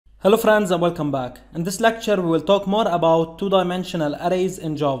Hello friends and welcome back. In this lecture we will talk more about two-dimensional arrays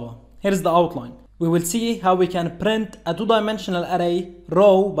in Java. Here is the outline. We will see how we can print a two-dimensional array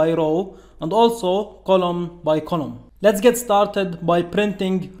row by row and also column by column. Let's get started by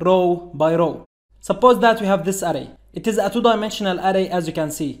printing row by row. Suppose that we have this array. It is a two-dimensional array as you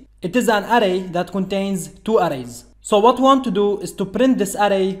can see. It is an array that contains two arrays. So what we want to do is to print this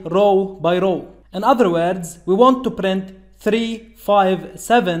array row by row. In other words, we want to print 3, 5,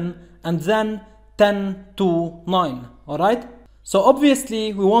 7 and then 10 to 9. Alright? So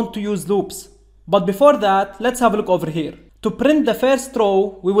obviously we want to use loops. But before that, let's have a look over here. To print the first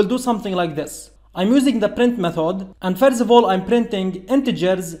row, we will do something like this. I'm using the print method, and first of all I'm printing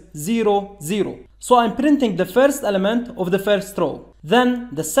integers 0, 0. So I'm printing the first element of the first row, then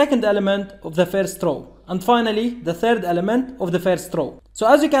the second element of the first row, and finally the third element of the first row. So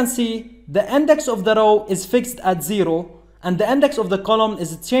as you can see, the index of the row is fixed at 0, and the index of the column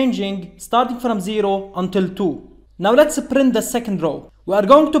is changing starting from 0 until 2. Now let's print the second row. We are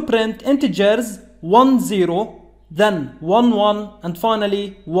going to print integers 1, 0, then 1, 1, and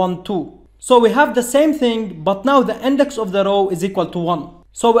finally 1, 2. So we have the same thing, but now the index of the row is equal to 1.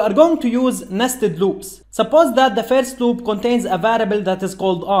 So we are going to use nested loops. Suppose that the first loop contains a variable that is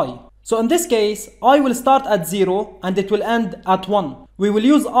called I. So in this case, I will start at 0 and it will end at 1. We will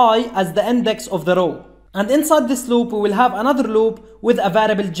use I as the index of the row. And inside this loop, we will have another loop with a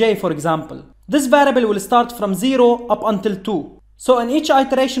variable j, for example. This variable will start from 0 up until 2. So in each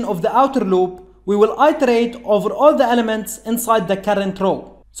iteration of the outer loop, we will iterate over all the elements inside the current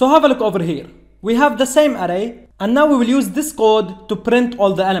row. So have a look over here. We have the same array, and now we will use this code to print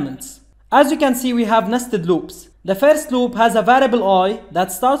all the elements. As you can see, we have nested loops. The first loop has a variable I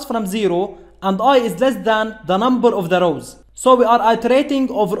that starts from 0, and I is less than the number of the rows. So we are iterating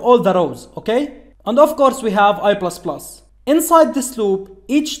over all the rows, okay? And of course we have I++. Inside this loop,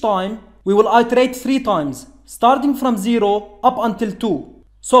 each time we will iterate 3 times, starting from 0 up until 2.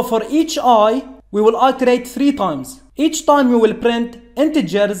 So for each I, we will iterate 3 times. Each time we will print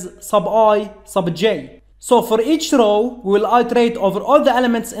integers sub I sub j. So for each row, we will iterate over all the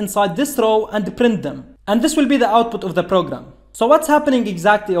elements inside this row and print them. And this will be the output of the program. So what's happening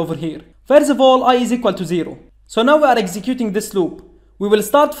exactly over here? First of all, I is equal to 0. So now we are executing this loop. We will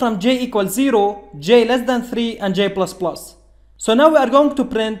start from j equals 0, j less than 3 and j++. So now we are going to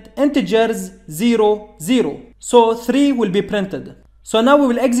print integers 0, 0. So 3 will be printed. So now we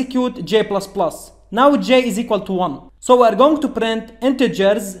will execute j++. Now j is equal to 1. So we are going to print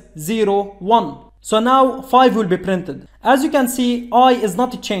integers 0, 1. So now 5 will be printed. As you can see, I is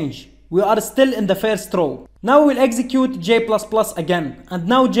not a change. We are still in the first row. Now we will execute j++ again. And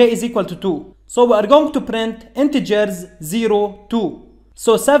now j is equal to 2. So we are going to print integers 0, 2.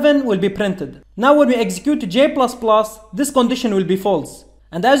 So 7 will be printed. Now when we execute j++, this condition will be false.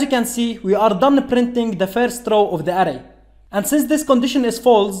 And as you can see, we are done printing the first row of the array. And since this condition is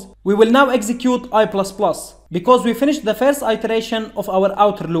false, we will now execute I++, because we finished the first iteration of our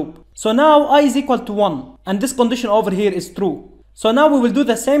outer loop. So now I is equal to 1, and this condition over here is true. So now we will do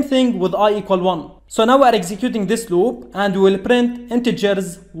the same thing with I equal 1. So now we are executing this loop, and we will print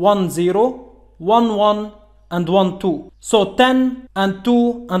integers 1, 0, 1, 1, and 1, 2. So 10 and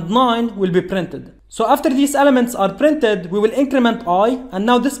 2 and 9 will be printed. So after these elements are printed, we will increment I, and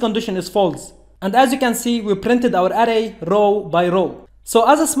now this condition is false. And as you can see, we printed our array row by row. So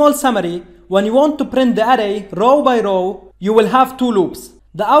as a small summary, when you want to print the array row by row, you will have 2 loops.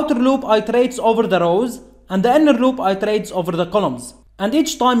 The outer loop iterates over the rows, and the inner loop iterates over the columns. And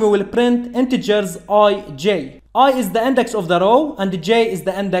each time we will print integers I, j. I is the index of the row, and j is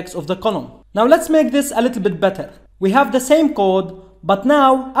the index of the column. Now let's make this a little bit better. We have the same code, but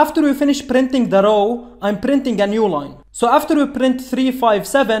now after we finish printing the row, I'm printing a new line. So after we print 3, 5,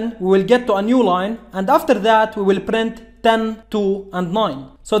 7, we will get to a new line, and after that we will print 10, 2, and 9.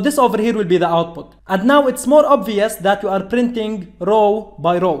 So this over here will be the output. And now it's more obvious that we are printing row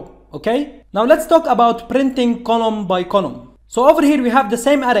by row, okay? Now let's talk about printing column by column. So over here we have the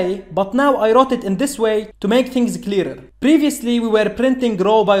same array, but now I wrote it in this way to make things clearer. Previously we were printing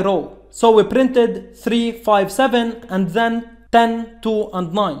row by row. So we printed 3, 5, 7, and then 10, 2,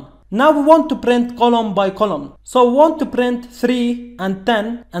 and 9. Now we want to print column by column. So we want to print 3 and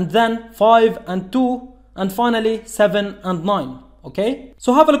 10, and then 5 and 2, and finally 7 and 9. Okay?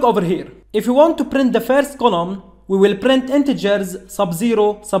 So have a look over here. If we want to print the first column, we will print integers sub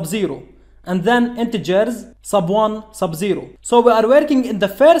 0, sub 0. And then integers sub 1, sub 0. So we are working in the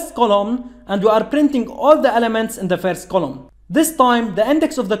first column, and we are printing all the elements in the first column. This time the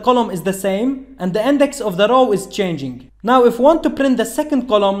index of the column is the same and the index of the row is changing. Now if we want to print the second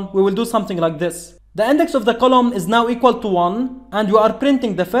column, we will do something like this. The index of the column is now equal to 1, and we are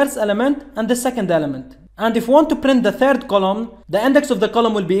printing the first element and the second element. And if we want to print the third column, the index of the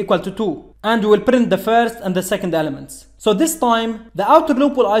column will be equal to 2, and we will print the first and the second elements. So this time, the outer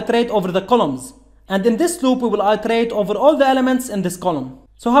loop will iterate over the columns, and in this loop we will iterate over all the elements in this column.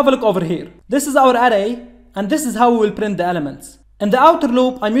 So have a look over here. This is our array, and this is how we will print the elements. In the outer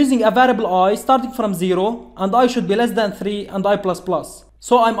loop, I'm using a variable I starting from 0, and I should be less than 3 and I++.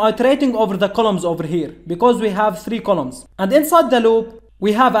 So I'm iterating over the columns over here, because we have 3 columns. And inside the loop,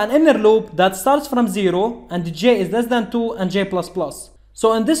 we have an inner loop that starts from 0, and j is less than 2 and j++.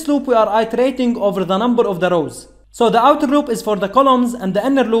 So in this loop, we are iterating over the number of the rows. So the outer loop is for the columns and the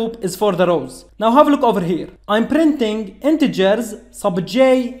inner loop is for the rows. Now have a look over here. I'm printing integers sub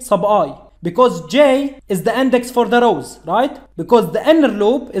j sub I, because j is the index for the rows, right? Because the inner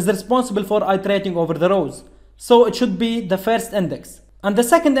loop is responsible for iterating over the rows. So it should be the first index. And the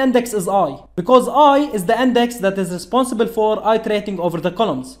second index is I, because I is the index that is responsible for iterating over the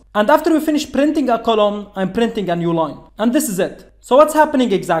columns. And after we finish printing a column, I'm printing a new line. And this is it. So what's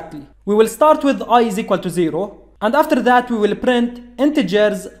happening exactly? We will start with I is equal to 0. And after that, we will print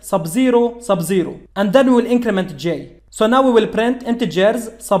integers sub 0 sub 0. And then we will increment j. So now we will print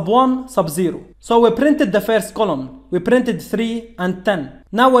integers sub 1 sub 0. So we printed the first column. We printed 3 and 10.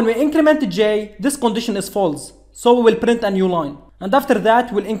 Now when we increment j, this condition is false. So we will print a new line. And after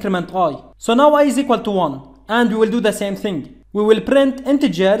that, we'll increment I. So now I is equal to 1. And we will do the same thing. We will print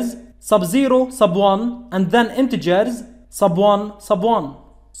integers sub 0 sub 1 and then integers sub 1 sub 1.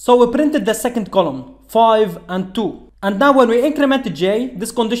 So we printed the second column, 5 and 2. And now when we increment j,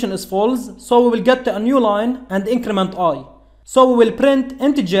 this condition is false. So we will get to a new line and increment I. So we will print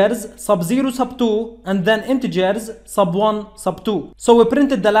integers sub 0 sub 2 and then integers sub 1 sub 2. So we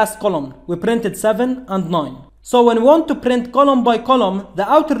printed the last column. We printed 7 and 9. So when we want to print column by column, the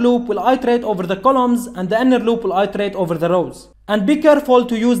outer loop will iterate over the columns and the inner loop will iterate over the rows. And be careful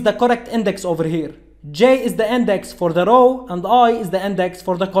to use the correct index over here. J is the index for the row and I is the index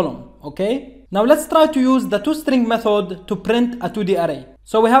for the column, okay? Now let's try to use the toString method to print a 2D array.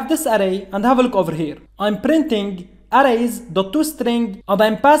 So we have this array and have a look over here. I'm printing Arrays.toString and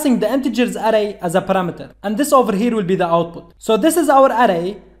I'm passing the integers array as a parameter. And this over here will be the output. So this is our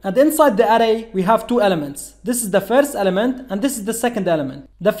array. And inside the array, we have 2 elements. This is the first element and this is the second element.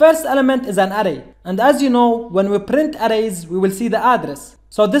 The first element is an array. And as you know, when we print arrays, we will see the address.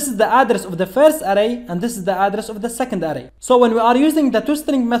 So this is the address of the first array and this is the address of the second array. So when we are using the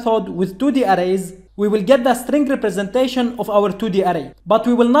toString method with 2D arrays, we will get the string representation of our 2D array. But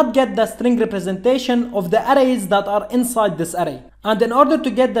we will not get the string representation of the arrays that are inside this array. And in order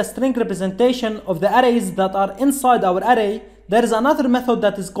to get the string representation of the arrays that are inside our array, there is another method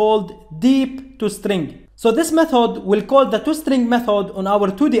that is called deep_to_string. So this method will call the toString method on our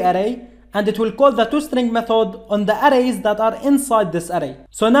 2D array, and it will call the toString method on the arrays that are inside this array.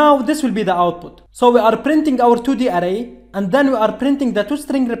 So now this will be the output. So we are printing our 2D array, and then we are printing the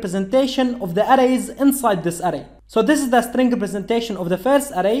toString representation of the arrays inside this array. So this is the string representation of the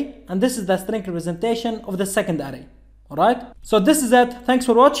first array, and this is the string representation of the second array. Alright? So this is it. Thanks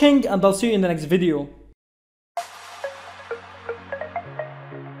for watching, and I'll see you in the next video.